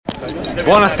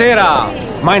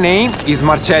Buonasera! My name is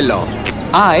Marcello.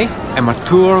 I am a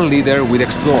tour leader with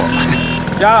Explore.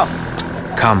 Ciao!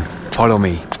 Come, follow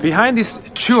me. Behind this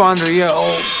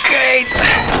 200-year-old gate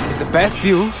is the best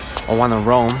view of one of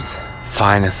Rome's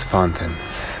finest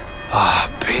fountains.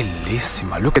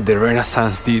 Bellissima. Look at the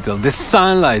Renaissance detail, the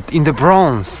sunlight in the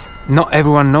bronze. Not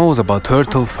everyone knows about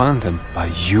Turtle Fountain,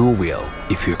 but you will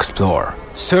if you explore.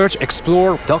 Search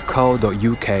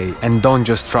explore.co.uk and don't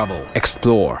just travel,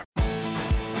 explore.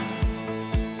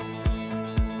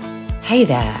 Hey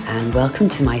there, and welcome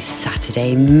to my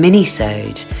Saturday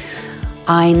Minisode.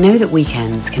 I know that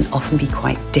weekends can often be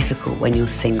quite difficult when you're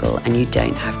single and you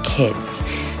don't have kids.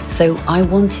 So I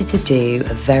wanted to do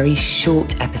a very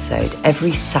short episode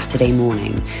every Saturday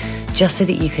morning, just so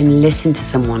that you can listen to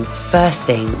someone first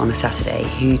thing on a Saturday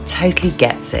who totally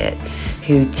gets it,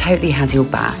 who totally has your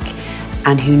back,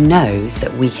 and who knows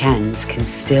that weekends can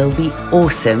still be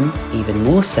awesome, even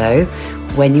more so,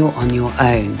 when you're on your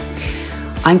own.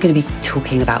 I'm going to be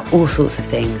talking about all sorts of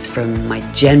things, from my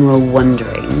general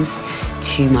wonderings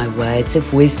to my words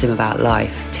of wisdom about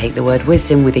life. Take the word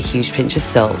wisdom with a huge pinch of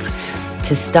salt.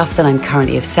 To stuff that I'm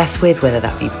currently obsessed with, whether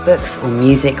that be books or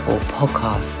music or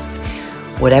podcasts.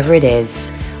 Whatever it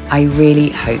is, I really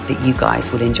hope that you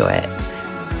guys will enjoy it.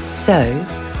 So,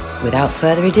 without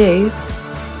further ado,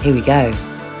 here we go.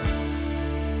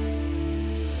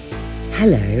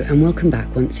 Hello and welcome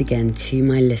back once again to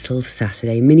my little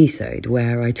Saturday minisode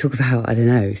where I talk about,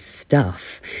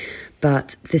 stuff.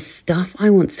 But the stuff I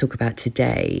want to talk about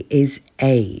today is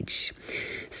age.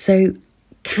 So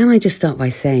can I just start by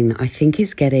saying that I think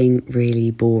it's getting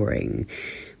really boring.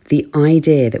 The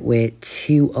idea that we're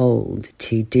too old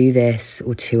to do this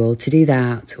or too old to do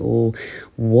that, or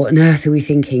what on earth are we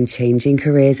thinking, changing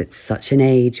careers at such an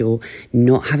age, or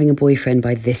not having a boyfriend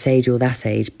by this age or that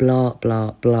age, blah,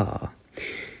 blah, blah.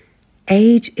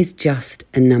 Age is just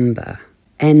a number.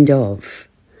 End of.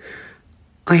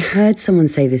 I heard someone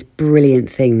say this brilliant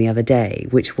thing the other day,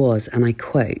 which was, and I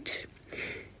quote,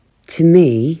 "To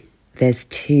me, there's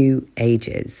two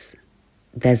ages.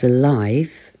 There's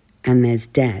alive and there's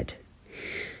dead.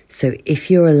 So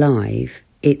if you're alive,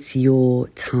 it's your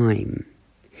time."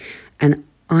 And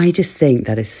I just think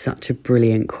that is such a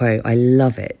brilliant quote. I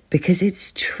love it because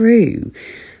it's true.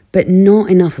 But not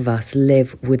enough of us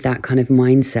live with that kind of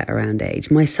mindset around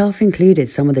age, myself included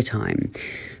some of the time.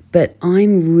 But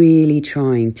I'm really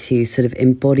trying to sort of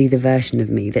embody the version of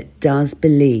me that does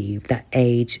believe that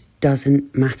age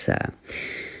doesn't matter.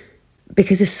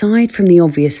 Because aside from the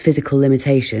obvious physical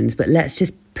limitations, but let's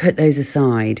just put those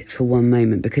aside for one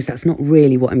moment because that's not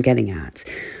really what I'm getting at.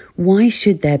 Why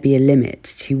should there be a limit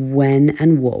to when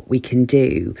and what we can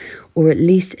do, or at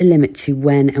least a limit to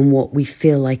when and what we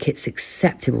feel like it's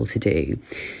acceptable to do?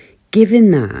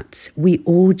 Given that we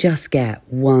all just get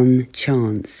one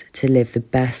chance to live the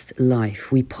best life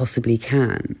we possibly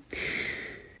can.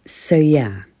 So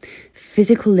yeah,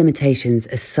 physical limitations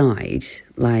aside,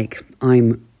 like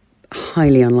I'm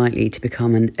highly unlikely to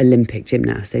become an Olympic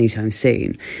gymnast anytime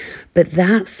soon. But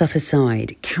that stuff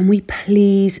aside, can we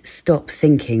please stop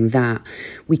thinking that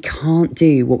we can't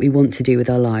do what we want to do with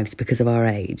our lives because of our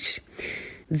age?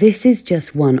 This is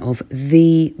just one of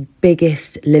the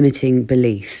biggest limiting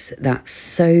beliefs that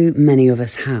so many of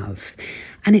us have.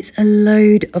 And it's a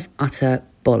load of utter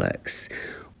bollocks.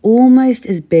 Almost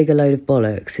as big a load of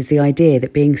bollocks is the idea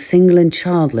that being single and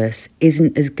childless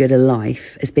isn't as good a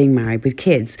life as being married with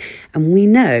kids. And we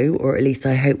know, or at least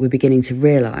I hope we're beginning to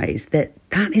realise, that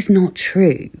that is not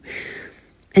true.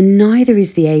 And neither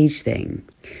is the age thing.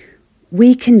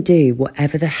 We can do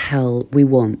whatever the hell we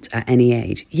want at any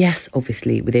age. Yes,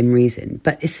 obviously within reason.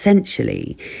 But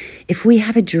essentially, if we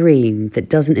have a dream that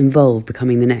doesn't involve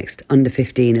becoming the next under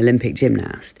 15 Olympic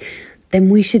gymnast, then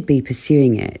we should be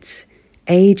pursuing it.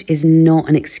 Age is not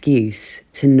an excuse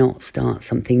to not start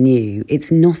something new.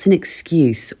 It's not an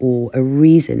excuse or a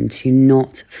reason to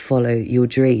not follow your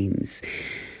dreams.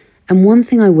 And one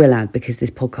thing I will add, because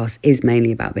this podcast is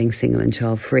mainly about being single and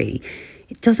child-free,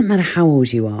 it doesn't matter how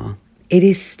old you are. It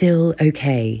is still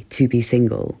okay to be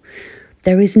single.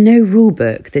 There is no rule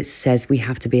book that says we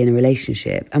have to be in a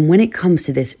relationship. And when it comes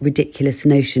to this ridiculous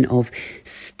notion of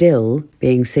still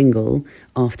being single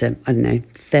after,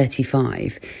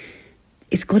 35,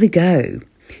 it's got to go.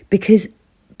 Because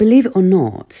believe it or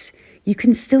not, You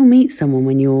can still meet someone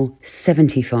when you're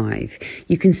 75.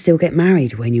 You can still get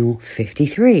married when you're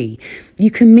 53.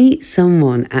 You can meet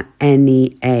someone at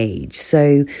any age.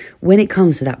 So when it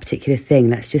comes to that particular thing,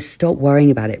 let's just stop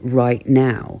worrying about it right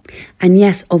now. And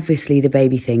yes, obviously the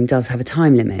baby thing does have a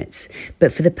time limit.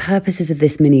 But for the purposes of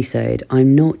this minisode,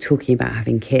 I'm not talking about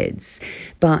having kids.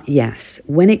 But yes,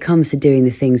 when it comes to doing the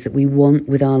things that we want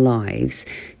with our lives,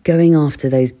 going after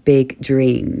those big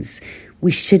dreams,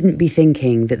 we shouldn't be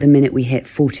thinking that the minute we hit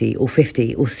 40 or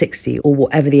 50 or 60 or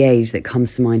whatever the age that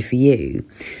comes to mind for you,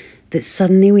 that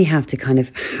suddenly we have to kind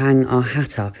of hang our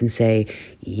hat up and say,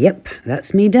 yep,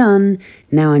 that's me done.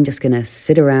 Now I'm just going to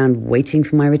sit around waiting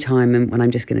for my retirement when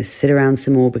I'm just going to sit around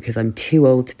some more because I'm too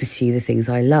old to pursue the things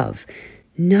I love.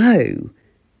 No.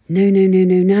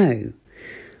 The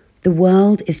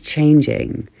world is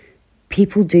changing.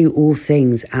 People do all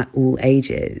things at all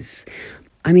ages.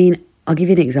 I mean, I'll give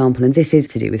you an example, and this is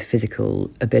to do with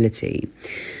physical ability.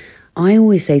 I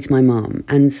always say to my mum,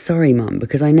 and sorry mum,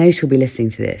 because I know she'll be listening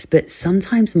to this, but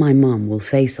sometimes my mum will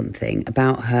say something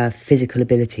about her physical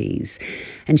abilities,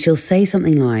 and she'll say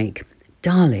something like,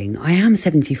 darling, I am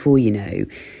 74, you know,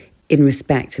 in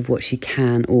respect of what she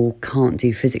can or can't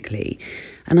do physically.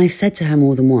 And I've said to her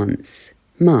more than once,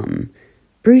 Mum,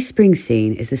 Bruce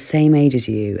Springsteen is the same age as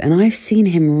you, and I've seen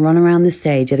him run around the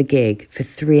stage at a gig for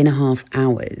 3.5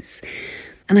 hours.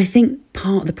 And I think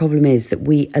part of the problem is that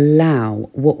we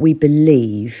allow what we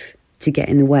believe to get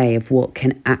in the way of what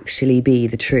can actually be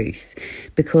the truth.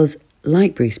 Because,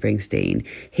 like Bruce Springsteen,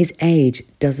 his age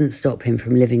doesn't stop him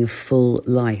from living a full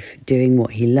life doing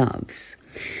what he loves.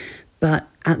 But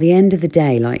at the end of the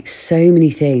day, like so many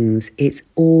things, it's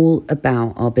all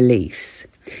about our beliefs.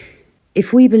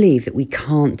 If we believe that we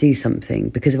can't do something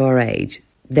because of our age,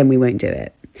 then we won't do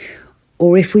it.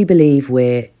 Or if we believe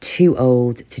we're too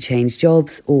old to change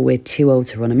jobs, or we're too old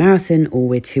to run a marathon, or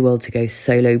we're too old to go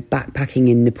solo backpacking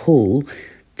in Nepal,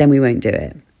 then we won't do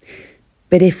it.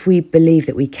 But if we believe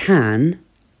that we can,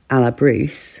 a la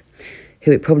Bruce,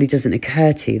 who it probably doesn't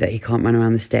occur to that he can't run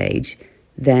around the stage,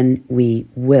 then we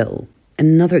will.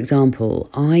 Another example,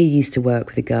 I used to work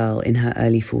with a girl in her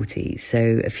early 40s,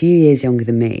 so a few years younger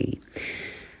than me.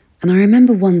 And I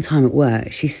remember one time at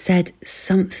work, she said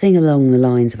something along the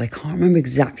lines of, I can't remember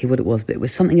exactly what it was, but it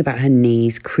was something about her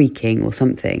knees creaking or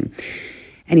something.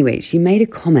 Anyway, she made a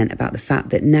comment about the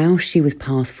fact that now she was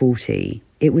past 40,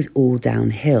 it was all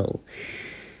downhill.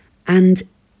 And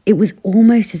it was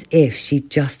almost as if she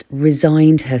just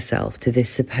resigned herself to this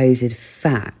supposed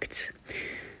fact.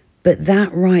 But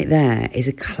that right there is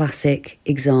a classic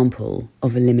example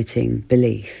of a limiting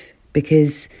belief.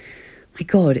 Because, my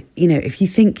God, you know, if you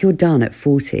think you're done at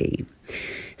 40.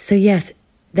 So yes,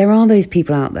 there are those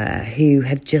people out there who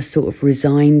have just sort of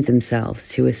resigned themselves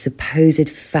to a supposed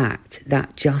fact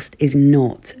that just is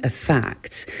not a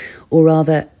fact. Or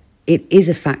rather, it is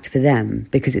a fact for them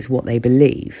because it's what they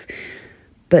believe.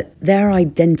 But their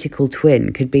identical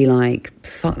twin could be like,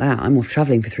 fuck that, I'm off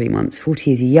travelling for 3 months,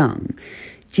 40 is young.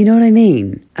 Do you know what I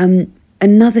mean?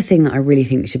 Another thing that I really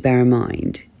think we should bear in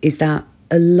mind is that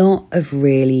a lot of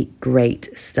really great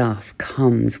stuff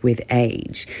comes with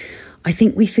age. I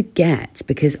think we forget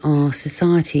because our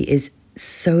society is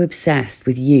so obsessed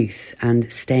with youth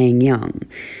and staying young.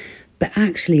 But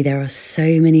actually, there are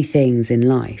so many things in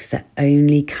life that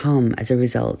only come as a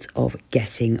result of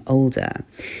getting older.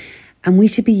 And we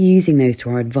should be using those to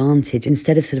our advantage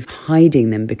instead of sort of hiding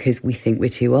them because we think we're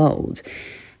too old.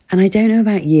 And I don't know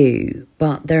about you,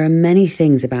 but there are many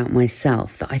things about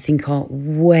myself that I think are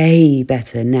way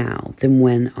better now than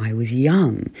when I was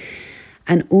young.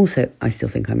 And also, I still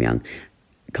think I'm young,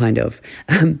 kind of.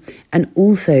 And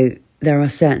also, there are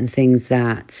certain things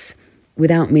that,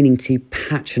 without meaning to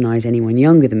patronise anyone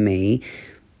younger than me,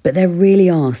 but there really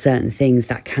are certain things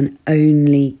that can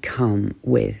only come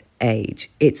with age.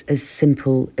 It's as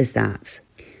simple as that.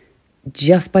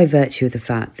 Just by virtue of the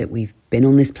fact that we've been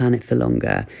on this planet for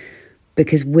longer,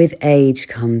 because with age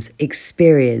comes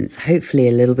experience, hopefully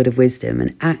a little bit of wisdom,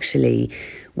 and actually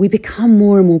we become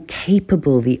more and more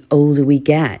capable the older we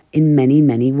get in many,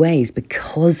 many ways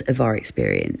because of our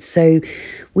experience. So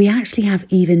we actually have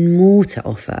even more to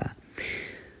offer.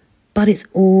 But it's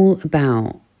all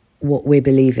about what we're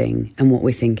believing and what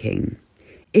we're thinking.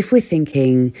 If we're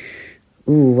thinking,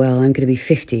 oh, well, I'm going to be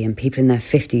 50 and people in their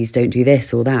 50s don't do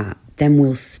this or that, then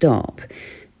we'll stop.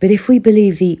 But if we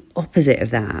believe the opposite of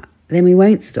that, then we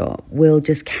won't stop. We'll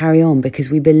just carry on because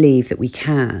we believe that we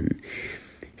can.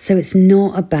 So it's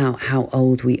not about how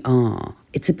old we are.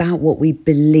 It's about what we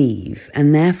believe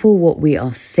and therefore what we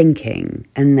are thinking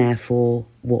and therefore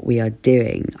what we are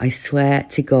doing. I swear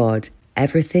to God,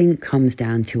 everything comes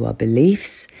down to our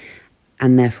beliefs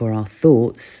and therefore our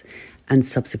thoughts, and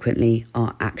subsequently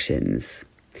our actions.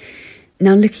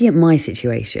 Now, looking at my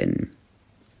situation,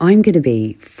 I'm going to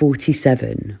be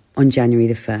 47 on January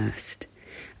the 1st.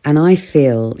 And I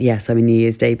feel, yes, I'm a New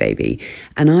Year's Day baby,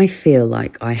 and I feel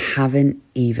like I haven't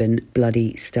even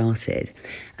bloody started.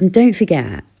 And don't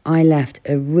forget, I left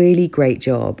a really great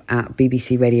job at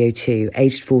BBC Radio 2,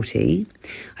 aged 40.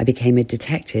 I became a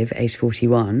detective, aged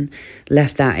 41.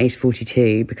 Left that aged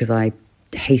 42 because I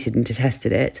hated and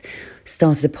detested it.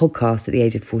 Started a podcast at the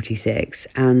age of 46.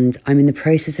 And I'm in the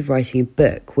process of writing a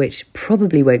book, which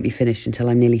probably won't be finished until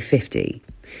I'm nearly 50.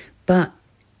 But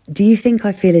do you think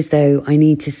I feel as though I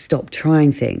need to stop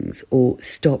trying things or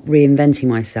stop reinventing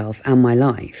myself and my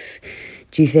life?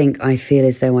 Do you think I feel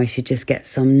as though I should just get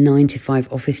some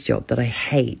 9-to-5 office job that I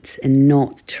hate and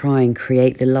not try and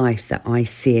create the life that I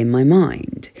see in my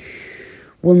mind?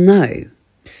 Well, no,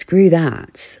 screw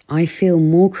that. I feel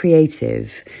more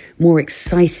creative, more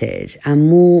excited, and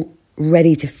more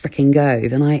ready to fricking go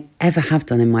than I ever have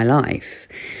done in my life.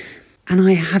 And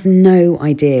I have no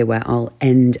idea where I'll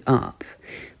end up.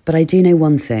 But I do know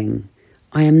one thing.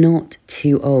 I am not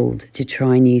too old to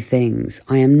try new things.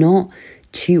 I am not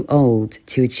too old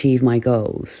to achieve my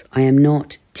goals. I am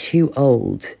not too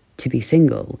old to be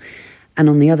single. And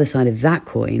on the other side of that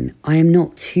coin, I am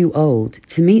not too old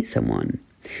to meet someone.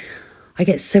 I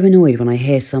get so annoyed when I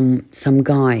hear some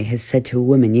guy has said to a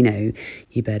woman,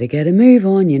 you better get a move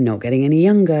on, you're not getting any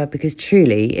younger, because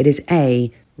truly it is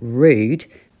A, rude,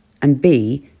 and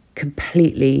B,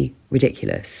 completely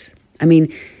ridiculous. I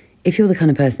mean, if you're the kind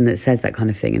of person that says that kind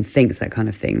of thing and thinks that kind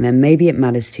of thing, then maybe it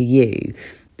matters to you.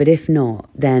 But if not,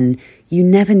 then you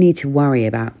never need to worry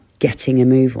about getting a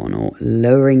move on or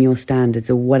lowering your standards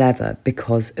or whatever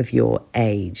because of your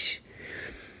age.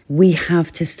 We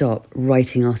have to stop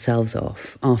writing ourselves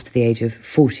off after the age of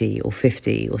 40 or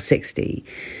 50 or 60.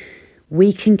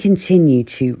 We can continue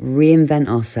to reinvent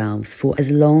ourselves for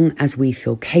as long as we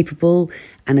feel capable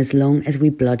and as long as we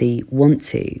bloody want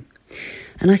to.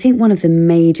 And I think one of the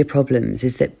major problems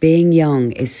is that being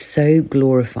young is so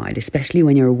glorified, especially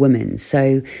when you're a woman.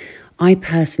 So I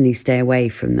personally stay away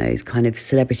from those kind of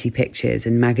celebrity pictures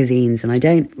and magazines, and I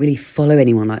don't really follow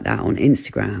anyone like that on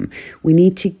Instagram. We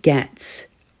need to get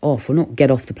off, or not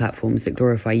get off the platforms that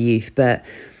glorify youth, but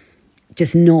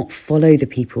just not follow the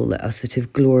people that are sort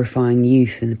of glorifying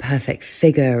youth and the perfect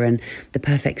figure and the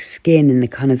perfect skin and the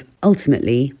kind of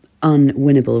ultimately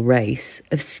unwinnable race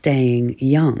of staying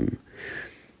young.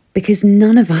 Because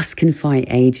none of us can fight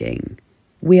aging.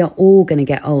 We are all going to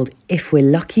get old if we're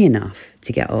lucky enough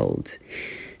to get old.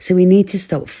 So we need to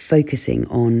stop focusing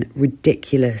on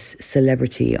ridiculous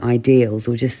celebrity ideals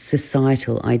or just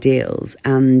societal ideals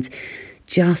and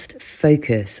just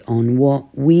focus on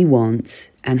what we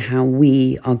want and how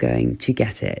we are going to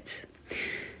get it.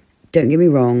 Don't get me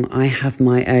wrong, I have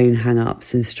my own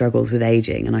hang-ups and struggles with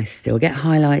aging, and I still get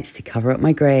highlights to cover up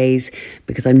my greys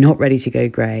because I'm not ready to go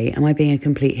grey. Am I being a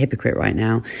complete hypocrite right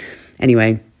now?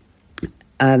 Anyway,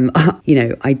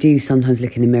 I do sometimes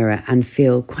look in the mirror and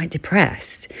feel quite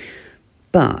depressed,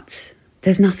 but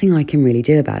there's nothing I can really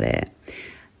do about it.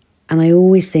 And I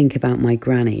always think about my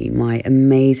granny, my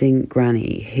amazing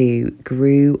granny, who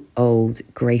grew old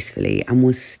gracefully and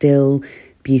was still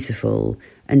beautiful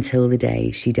until the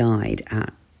day she died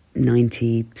at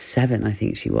 97, I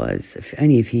think she was,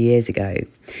 only a few years ago.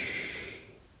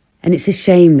 And it's a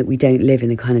shame that we don't live in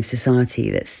the kind of society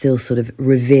that still sort of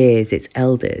reveres its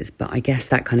elders, but I guess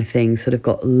that kind of thing sort of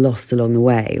got lost along the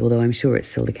way, although I'm sure it's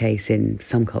still the case in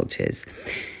some cultures.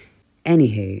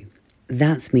 Anywho,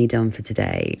 that's me done for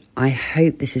today. I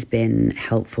hope this has been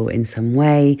helpful in some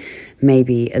way,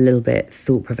 maybe a little bit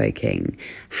thought-provoking.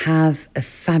 Have a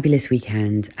fabulous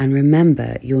weekend, and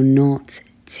remember, you're not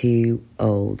too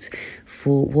old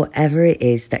for whatever it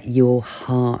is that your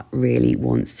heart really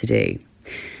wants to do.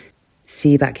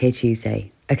 See you back here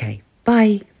Tuesday. Okay,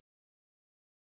 bye.